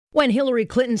When Hillary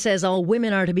Clinton says all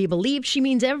women are to be believed, she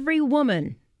means every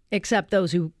woman, except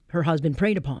those who her husband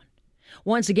preyed upon.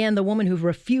 Once again, the woman who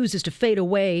refuses to fade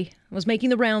away was making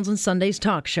the rounds on Sunday's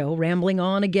talk show, rambling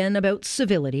on again about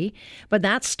civility. But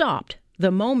that stopped the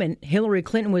moment Hillary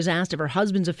Clinton was asked if her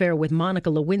husband's affair with Monica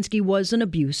Lewinsky was an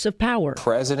abuse of power.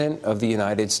 President of the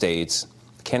United States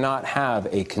cannot have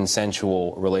a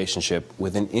consensual relationship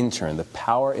with an intern. The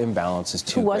power imbalance is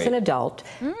too great. Who was an adult.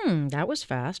 That was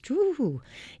fast. Ooh.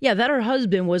 Yeah, that her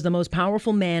husband was the most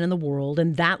powerful man in the world,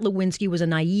 and that Lewinsky was a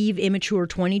naive, immature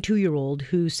 22-year-old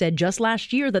who said just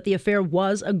last year that the affair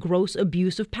was a gross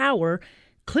abuse of power.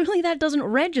 Clearly that doesn't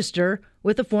register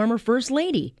with the former First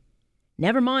Lady.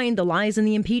 Never mind the lies and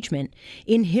the impeachment.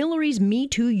 In Hillary's Me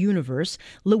Too universe,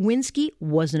 Lewinsky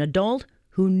was an adult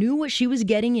who knew what she was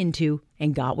getting into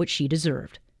and got what she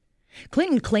deserved.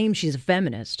 Clinton claims she's a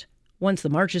feminist. Once the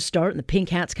marches start and the pink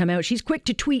hats come out, she's quick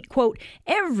to tweet, quote,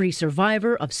 "Every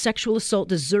survivor of sexual assault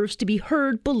deserves to be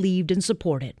heard, believed, and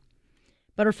supported."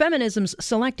 But her feminism's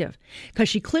selective, because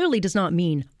she clearly does not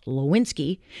mean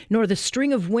Lewinsky, nor the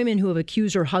string of women who have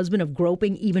accused her husband of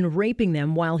groping, even raping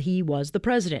them while he was the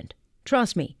president.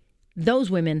 Trust me, those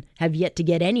women have yet to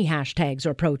get any hashtags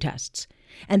or protests.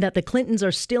 And that the Clintons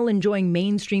are still enjoying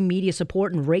mainstream media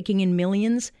support and raking in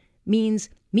millions means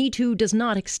Me Too does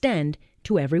not extend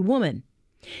to every woman.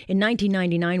 In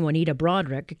 1999, Juanita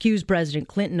Broaddrick accused President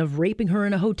Clinton of raping her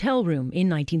in a hotel room in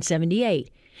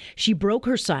 1978. She broke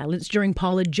her silence during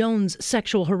Paula Jones'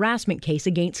 sexual harassment case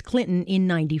against Clinton in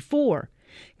 1994.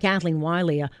 Kathleen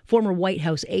Wiley, a former White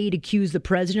House aide, accused the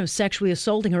president of sexually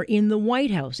assaulting her in the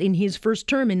White House in his first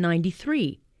term in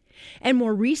 1993. And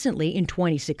more recently, in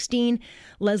 2016,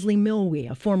 Leslie Milwee,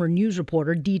 a former news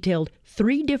reporter, detailed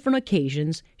 3 different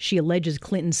occasions she alleges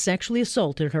Clinton sexually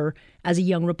assaulted her as a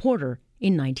young reporter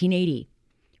in 1980.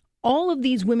 All of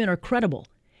these women are credible,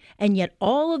 and yet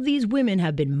all of these women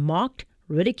have been mocked,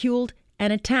 ridiculed,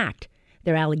 and attacked,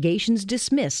 their allegations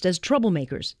dismissed as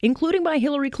troublemakers, including by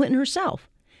Hillary Clinton herself.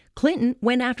 Clinton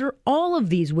went after all of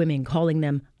these women, calling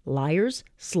them liars,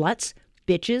 sluts,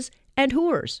 bitches, and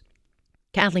whores.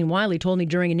 Kathleen Wiley told me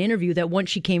during an interview that once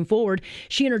she came forward,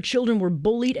 she and her children were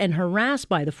bullied and harassed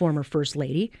by the former First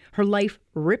Lady, her life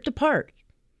ripped apart.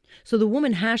 So the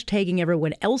woman hashtagging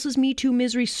everyone else's Me Too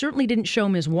misery certainly didn't show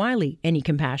Ms. Wiley any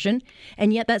compassion,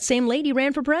 and yet that same lady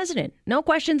ran for president. No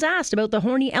questions asked about the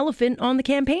horny elephant on the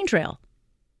campaign trail.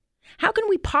 How can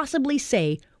we possibly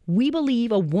say we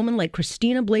believe a woman like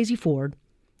Christina Blasey Ford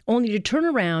only to turn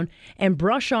around and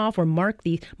brush off or mock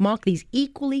these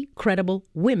equally credible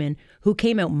women who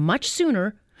came out much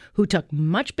sooner, who took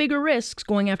much bigger risks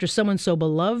going after someone so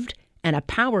beloved and a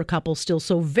power couple still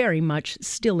so very much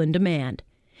still in demand?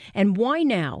 And why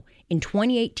now, in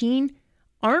 2018,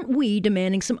 aren't we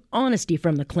demanding some honesty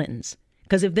from the Clintons?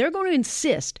 Because if they're going to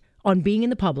insist on being in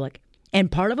the public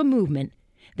and part of a movement,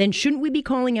 then shouldn't we be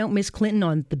calling out Miss Clinton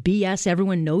on the BS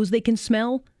everyone knows they can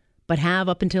smell, but have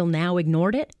up until now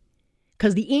ignored it?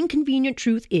 Because the inconvenient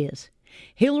truth is,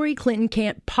 Hillary Clinton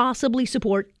can't possibly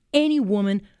support any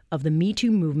woman of the Me Too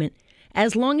movement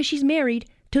as long as she's married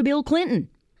to Bill Clinton.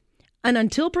 And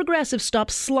until progressives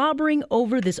stop slobbering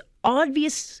over this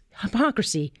obvious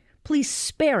hypocrisy, please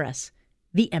spare us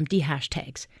the empty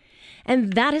hashtags.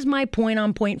 And that is my point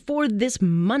on point for this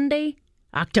Monday,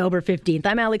 October 15th.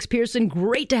 I'm Alex Pearson.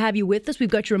 Great to have you with us. We've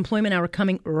got your employment hour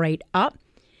coming right up.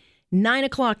 9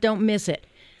 o'clock, don't miss it.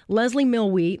 Leslie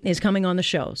Milwee is coming on the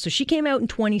show. So she came out in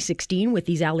 2016 with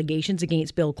these allegations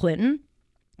against Bill Clinton.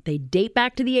 They date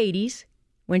back to the 80s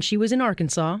when she was in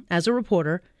Arkansas as a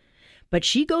reporter. But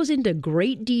she goes into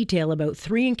great detail about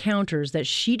 3 encounters that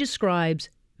she describes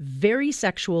very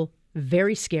sexual,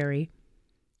 very scary,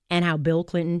 and how Bill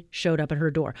Clinton showed up at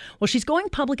her door. Well, she's going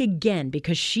public again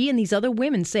because she and these other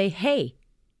women say, hey,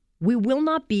 we will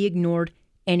not be ignored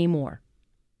anymore.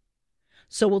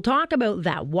 So we'll talk about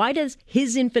that. Why does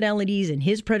his infidelities and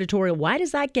his predatory, why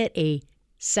does that get a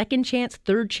second chance,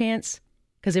 third chance?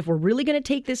 Because if we're really going to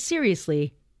take this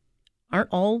seriously, aren't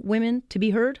all women to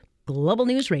be heard? Global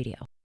News Radio.